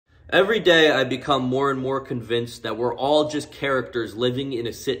Every day I become more and more convinced that we're all just characters living in a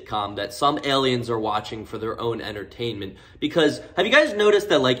sitcom that some aliens are watching for their own entertainment. Because have you guys noticed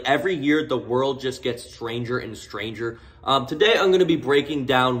that like every year the world just gets stranger and stranger? Today I'm going to be breaking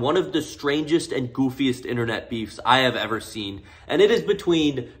down one of the strangest and goofiest internet beefs I have ever seen. And it is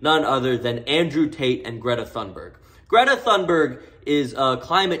between none other than Andrew Tate and Greta Thunberg. Greta Thunberg is a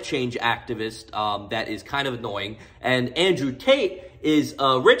climate change activist that is kind of annoying. And Andrew Tate is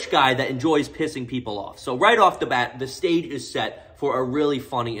a rich guy that enjoys pissing people off. So right off the bat, the stage is set for a really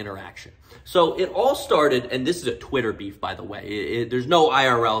funny interaction. So it all started, and this is a Twitter beef, by the way. There's no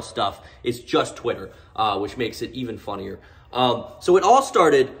IRL stuff. It's just Twitter, which makes it even funnier. So it all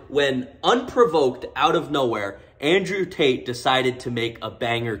started when, unprovoked, out of nowhere, Andrew Tate decided to make a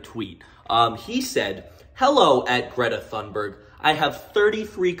banger tweet. He said, "Hello at Greta Thunberg. I have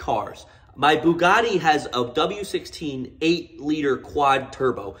 33 cars. My Bugatti has a W16 8-liter quad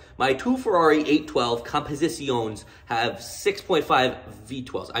turbo. My two Ferrari 812 Compositions have 6.5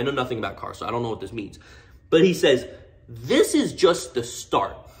 V12s. I know nothing about cars, so I don't know what this means. But he says, this is just the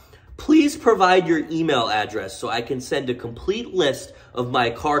start. Please provide your email address so I can send a complete list of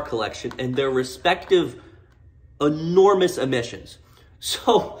my car collection and their respective enormous emissions."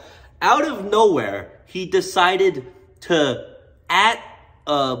 So out of nowhere, he decided to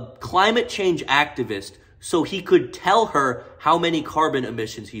a climate change activist so he could tell her how many carbon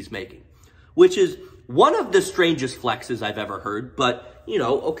emissions he's making, which is one of the strangest flexes I've ever heard. But, you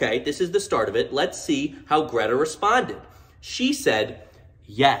know, okay, this is the start of it. Let's see how Greta responded. She said,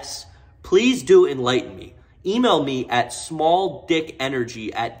 "Yes, please do enlighten me. Email me at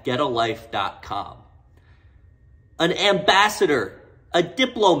smalldickenergy@getalife.com. An ambassador, a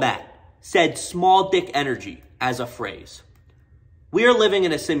diplomat, said small dick energy as a phrase. We are living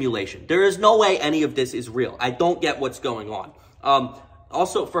in a simulation. There is no way any of this is real. I don't get what's going on.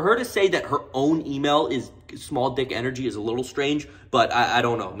 Also, for her to say that her own email is small dick energy is a little strange, but I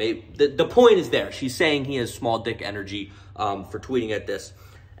don't know. Maybe the point is there. She's saying he has small dick energy for tweeting at this.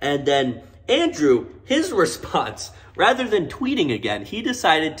 And then Andrew, his response, rather than tweeting again, he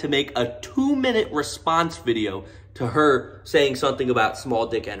decided to make a 2-minute response video to her saying something about small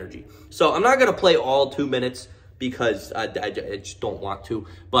dick energy. So I'm not going to play all 2 minutes, because I just don't want to.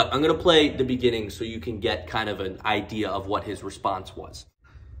 But I'm going to play the beginning so you can get kind of an idea of what his response was.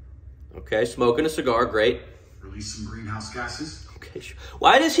 Okay, smoking a cigar, great. Release some greenhouse gases. Okay, sure.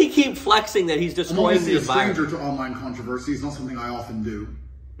 Why does he keep flexing that he's destroying the environment? I'm obviously a stranger to online controversies, not something I often do.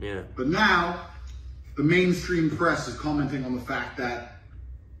 Yeah. But now, the mainstream press is commenting on the fact that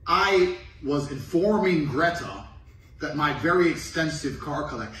I was informing Greta that my very extensive car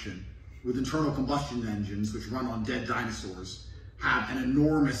collection with internal combustion engines, which run on dead dinosaurs, have an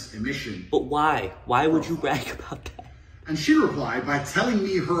enormous emission. But why? Why would you brag about that? And she replied by telling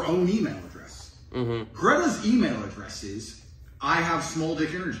me her own email address. Greta's email address is, I have small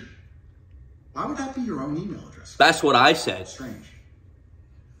dick energy. Why would that be your own email address? That's what I said. Strange.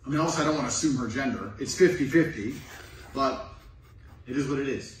 I mean, also, I don't want to assume her gender. It's 50-50, but it is what it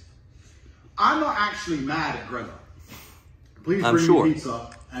is. I'm not actually mad at Greta. Please bring me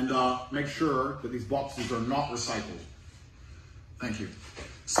pizza. And make sure that these boxes are not recycled. Thank you.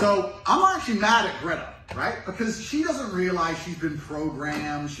 So I'm not actually mad at Greta, right? Because she doesn't realize she's been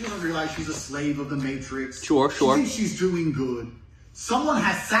programmed. She doesn't realize she's a slave of the Matrix. Sure. She thinks she's doing good. Someone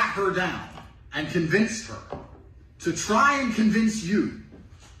has sat her down and convinced her to try and convince you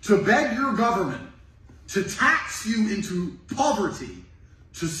to beg your government to tax you into poverty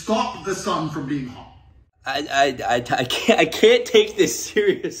to stop the sun from being hot. I can't take this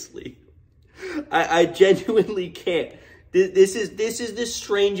seriously. I genuinely can't. This is the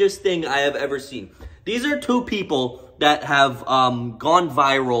strangest thing I have ever seen. These are two people that have gone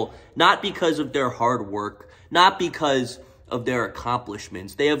viral, not because of their hard work, not because of their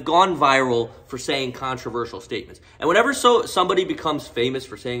accomplishments. They have gone viral for saying controversial statements. And whenever somebody becomes famous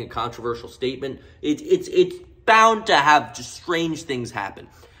for saying a controversial statement, it's bound to have just strange things happen.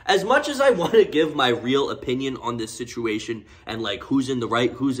 As much as I want to give my real opinion on this situation and like who's in the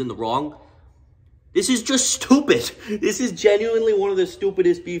right, who's in the wrong, this is just stupid. This is genuinely one of the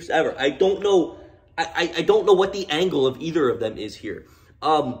stupidest beefs ever. I don't know. I don't know what the angle of either of them is here.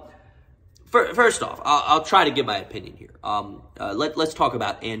 First off, I'll try to give my opinion here. Let's talk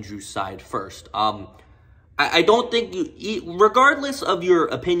about Andrew's side first. I don't think regardless of your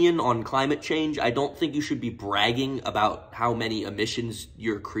opinion on climate change, I don't think you should be bragging about how many emissions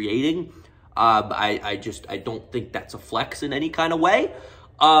you're creating. I don't think that's a flex in any kind of way.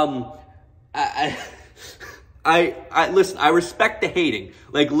 Listen, I respect the hating.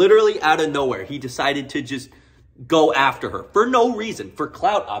 Like literally out of nowhere, he decided to just go after her for no reason, for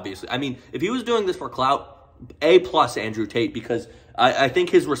clout, obviously. I mean, if he was doing this for clout, A+ Andrew Tate, because I think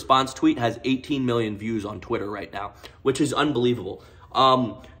his response tweet has 18 million views on Twitter right now, which is unbelievable.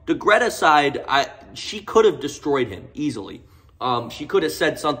 The Greta side, she could have destroyed him easily. She could have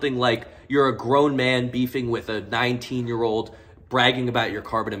said something like, you're a grown man beefing with a 19-year-old, bragging about your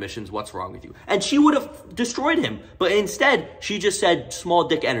carbon emissions, what's wrong with you? And she would have destroyed him. But instead, she just said small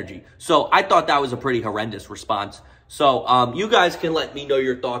dick energy. So I thought that was a pretty horrendous response. So you guys can let me know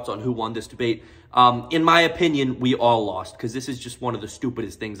your thoughts on who won this debate. In my opinion, we all lost, because this is just one of the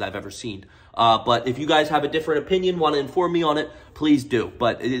stupidest things I've ever seen. But if you guys have a different opinion, want to inform me on it, please do.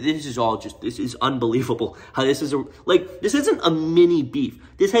 But this is all just, this is unbelievable how this is this isn't a mini beef.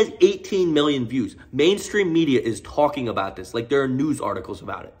 This has 18 million views. Mainstream media is talking about this. Like, there are news articles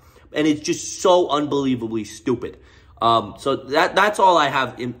about it. And it's just so unbelievably stupid. So that's all I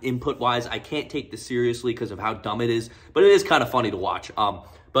have input-wise. I can't take this seriously because of how dumb it is, but it is kind of funny to watch.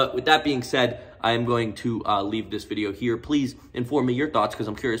 But with that being said, I am going to leave this video here. Please inform me your thoughts, because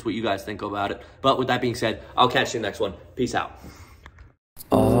I'm curious what you guys think about it. But with that being said, I'll catch you in the next one. Peace out.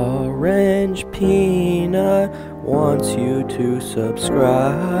 Orange Peanut wants you to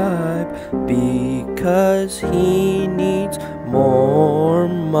subscribe because he needs more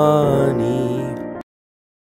money.